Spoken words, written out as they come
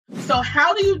So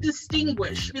how do you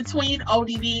distinguish between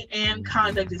ODD and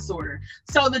conduct disorder?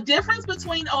 So the difference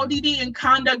between ODD and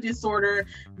conduct disorder,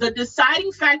 the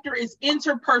deciding factor is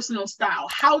interpersonal style.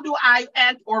 How do I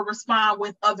act or respond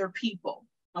with other people?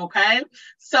 Okay,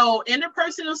 so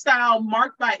interpersonal style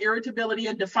marked by irritability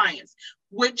and defiance.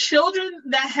 With children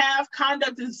that have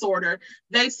conduct disorder,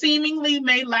 they seemingly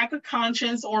may lack a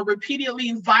conscience or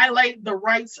repeatedly violate the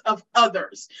rights of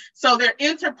others. So their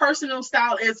interpersonal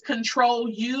style is control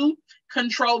you,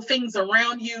 control things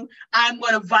around you. I'm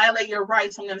going to violate your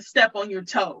rights. I'm going to step on your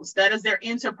toes. That is their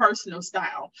interpersonal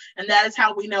style. And that is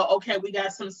how we know, okay, we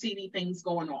got some seedy things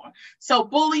going on. So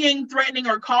bullying, threatening,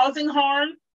 or causing harm,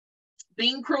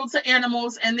 being cruel to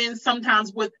animals, and then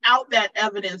sometimes without that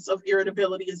evidence of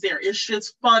irritability is there. It's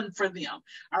just fun for them.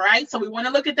 All right. So we want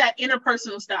to look at that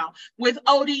interpersonal style. With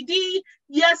ODD,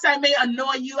 yes, I may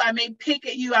annoy you. I may pick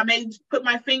at you. I may put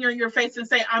my finger in your face and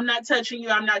say, I'm not touching you.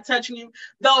 I'm not touching you.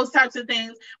 Those types of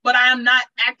things. But I am not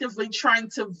actively trying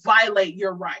to violate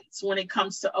your rights when it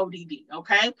comes to ODD.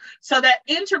 Okay. So that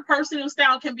interpersonal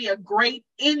style can be a great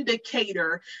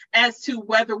indicator as to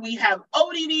whether we have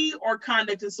ODD or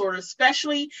conduct disorder,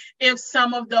 especially if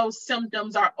some of those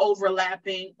symptoms are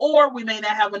overlapping, or we may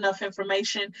not have enough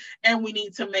information and we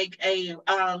need to make a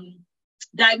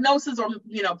diagnosis or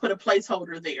put a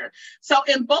placeholder there. So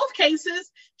in both cases,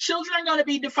 children are going to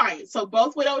be defiant. So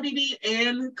both with ODD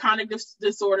and conduct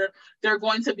disorder, they're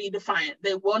going to be defiant.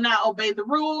 They will not obey the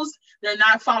rules. They're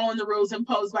not following the rules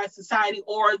imposed by society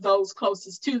or those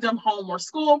closest to them, home or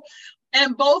school.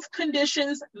 And both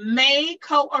conditions may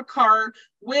co-occur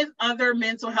with other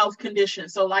mental health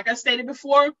conditions. So like I stated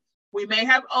before, we may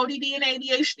have ODD and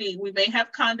ADHD. We may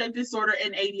have conduct disorder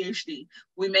and ADHD.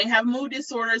 We may have mood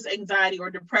disorders, anxiety, or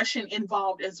depression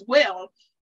involved as well.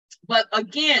 But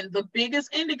again, the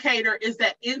biggest indicator is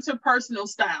that interpersonal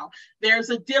style. There's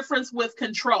a difference with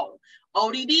control.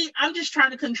 ODD, I'm just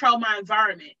trying to control my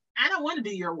environment. I don't want to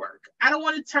do your work. I don't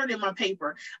want to turn in my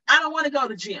paper. I don't want to go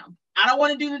to gym. I don't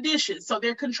want to do the dishes. So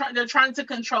they're trying to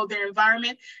control their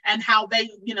environment and how they,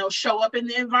 show up in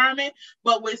the environment.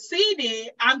 But with CD,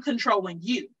 I'm controlling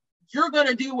you. You're going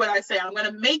to do what I say. I'm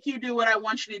going to make you do what I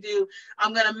want you to do.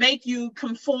 I'm going to make you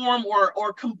conform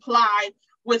or comply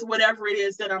with whatever it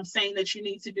is that I'm saying that you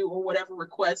need to do, or whatever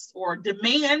request or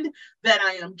demand that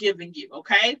I am giving you.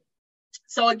 Okay.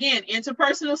 So again,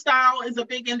 interpersonal style is a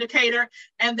big indicator,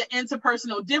 and the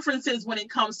interpersonal differences when it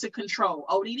comes to control.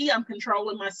 ODD, I'm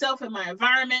controlling myself and my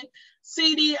environment.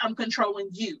 CD, I'm controlling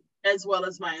you as well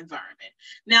as my environment.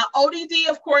 Now, ODD,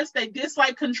 of course, they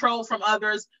dislike control from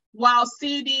others, while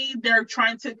CD, they're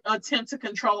trying to attempt to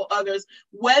control others,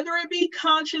 whether it be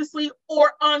consciously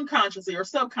or unconsciously or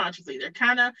subconsciously. They're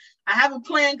kind of, I have a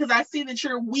plan because I see that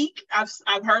you're weak.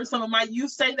 I've heard some of my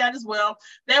youth say that as well.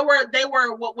 They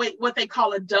were what they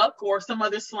call a duck, or some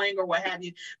other slang or what have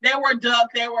you. They were duck,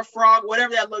 they were frog,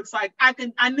 whatever that looks like.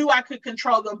 I knew I could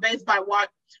control them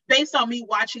based on me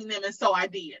watching them, and so I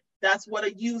did. That's what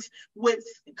a youth with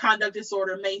conduct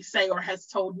disorder may say or has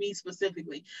told me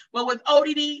specifically. But with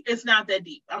ODD, it's not that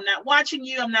deep. I'm not watching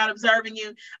you. I'm not observing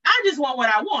you. I just want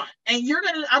what I want. And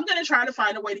I'm going to try to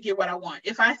find a way to get what I want.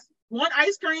 If I want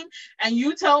ice cream and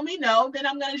you tell me no, then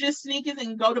I'm going to just sneak it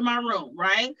and go to my room,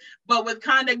 right? But with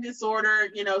conduct disorder,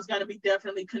 it's going to be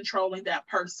definitely controlling that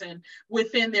person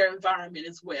within their environment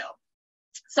as well.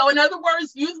 So in other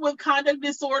words, youth with conduct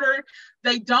disorder,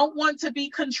 they don't want to be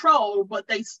controlled, but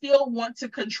they still want to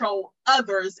control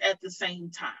others at the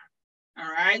same time. All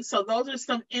right. So those are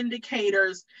some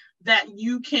indicators that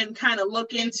you can kind of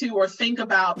look into or think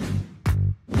about